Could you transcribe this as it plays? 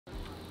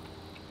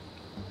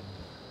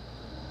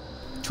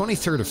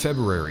23rd of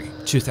February,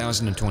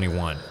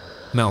 2021,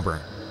 Melbourne.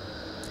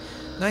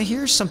 Now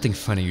here's something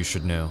funny you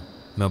should know.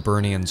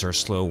 Melburnians are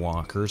slow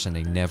walkers and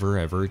they never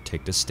ever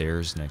take the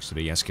stairs next to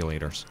the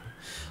escalators.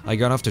 I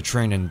got off the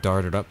train and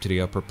darted up to the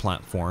upper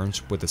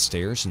platforms with the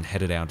stairs and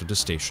headed out of the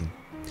station.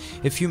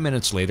 A few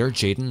minutes later,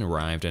 Jaidyn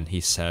arrived and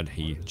he said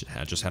he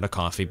had just had a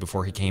coffee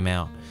before he came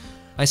out.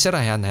 I said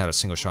I hadn't had a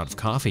single shot of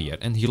coffee yet,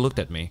 and he looked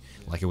at me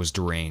like I was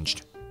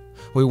deranged.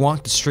 We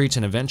walked the streets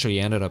and eventually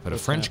ended up at a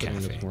French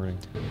cafe.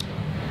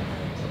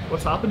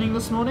 What's happening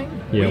this morning?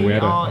 Yeah, we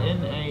are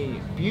in a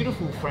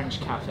beautiful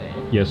French cafe.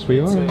 Yes, we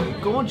are. It's a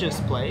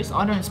gorgeous place.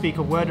 I don't speak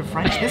a word of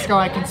French. This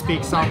guy can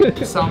speak some. I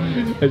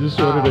just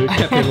ordered a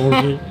cafe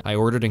orgy. I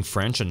ordered in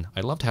French, and I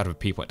loved how the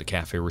people at the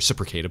cafe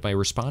reciprocated by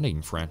responding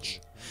in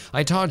French.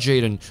 I taught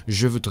Jaidyn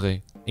 "je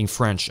voudrais" in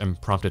French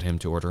and prompted him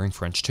to order in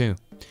French too.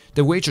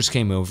 The waitress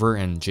came over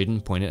and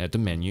Jaidyn pointed at the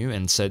menu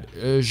and said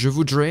 "je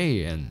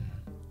voudrais" and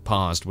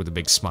paused with a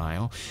big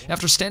smile.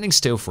 After standing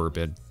still for a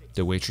bit,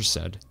 the waitress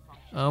said,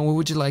 "What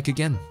would you like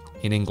again?"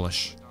 in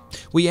English.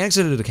 We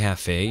exited the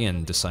cafe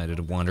and decided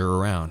to wander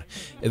around.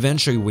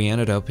 Eventually, we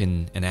ended up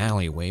in an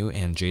alleyway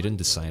and Jaidyn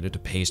decided to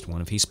paste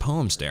one of his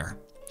poems there.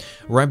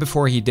 Right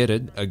before he did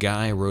it, a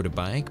guy rode a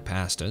bike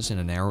past us in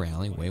a narrow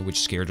alleyway,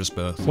 which scared us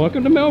both.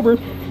 Welcome to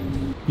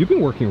Melbourne. You've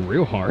been working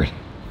real hard.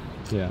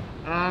 Yeah.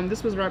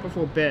 This was right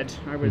before bed.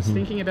 I was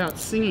thinking about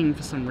singing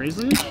for some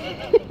reason.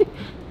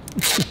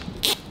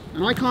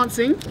 And I can't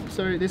sing,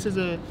 so this is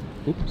a...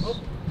 Oops.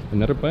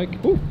 Another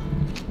bike. Ooh.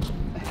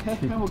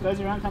 What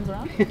goes around comes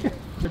around.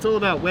 It's all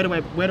about where do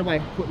I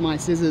put my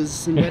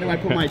scissors and where do I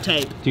put my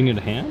tape. Do you need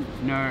a hand?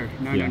 No.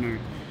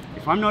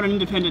 If I'm not an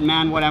independent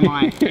man, what am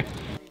I?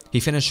 He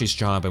finished his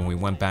job and we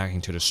went back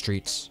into the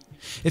streets.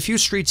 A few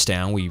streets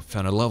down, we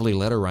found a lovely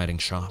letter writing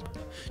shop.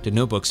 The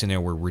notebooks in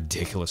there were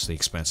ridiculously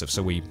expensive,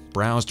 so we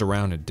browsed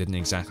around and didn't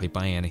exactly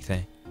buy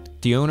anything.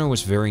 The owner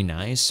was very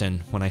nice,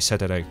 and when I said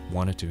that I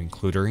wanted to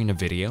include her in a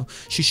video,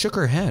 she shook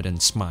her head and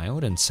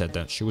smiled and said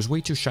that she was way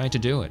too shy to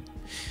do it.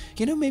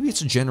 You know, maybe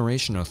it's a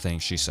generational thing,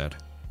 she said.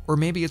 Or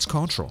maybe it's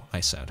cultural,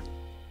 I said.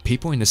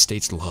 People in the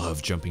States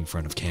love jumping in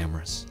front of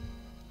cameras.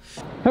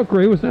 How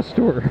great was that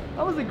store?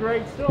 That was a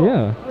great store.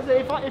 Yeah. I was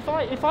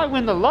like, if I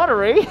win the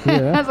lottery,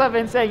 as I've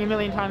been saying a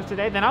million times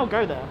today, then I'll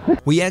go there.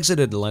 We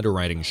exited the letter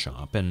writing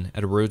shop, and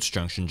at a roads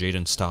junction,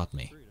 Jaidyn stopped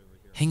me.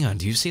 Hang on,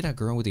 do you see that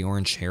girl with the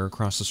orange hair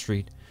across the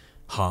street?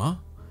 Huh?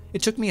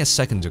 It took me a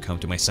second to come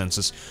to my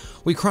senses.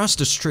 We crossed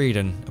the street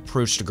and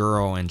approached the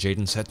girl, and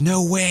Jaidyn said,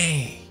 "No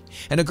way!"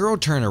 And the girl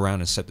turned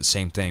around and said the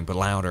same thing, but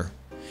louder.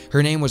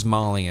 Her name was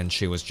Molly, and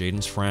she was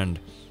Jaidyn's friend.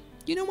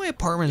 You know, my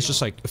apartment's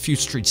just like a few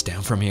streets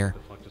down from here.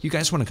 You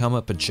guys want to come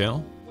up and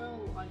chill? Well,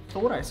 I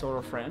thought I saw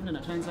a friend, and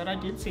it turns out I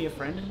did see a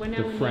friend, and we're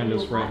now The friend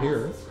is right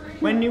here.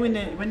 We're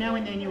now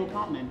in their new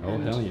apartment. Oh,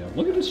 hell yeah.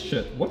 Look at this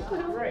shit. What the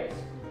hell? Great.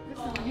 This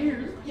is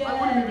you. I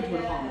want to move into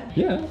an apartment.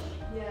 Yeah.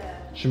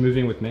 Should move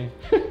in with me.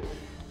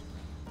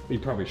 You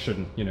probably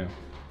shouldn't, you know.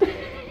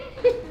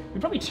 We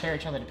probably tear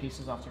each other to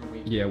pieces after a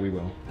week. Yeah, we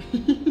will.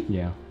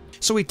 Yeah.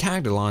 So we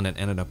tagged along and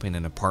ended up in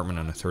an apartment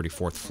on the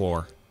 34th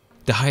floor.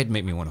 The height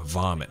made me want to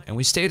vomit, and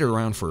we stayed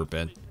around for a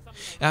bit.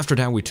 After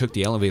that, we took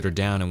the elevator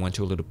down and went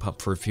to a little pub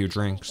for a few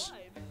drinks.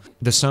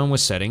 The sun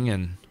was setting,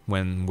 and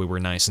when we were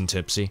nice and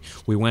tipsy,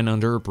 we went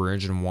under a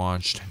bridge and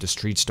watched the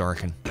streets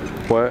darken.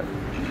 What?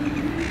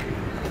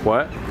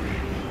 What?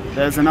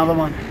 There's another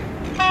one.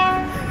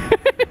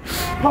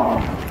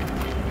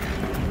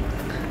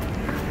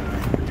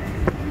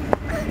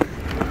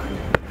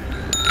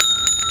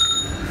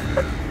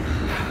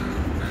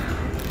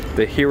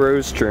 The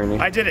hero's journey.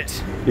 I did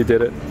it. You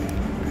did it.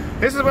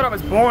 This is what I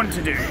was born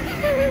to do.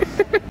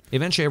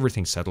 Eventually,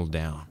 everything settled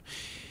down,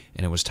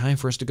 and it was time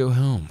for us to go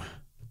home.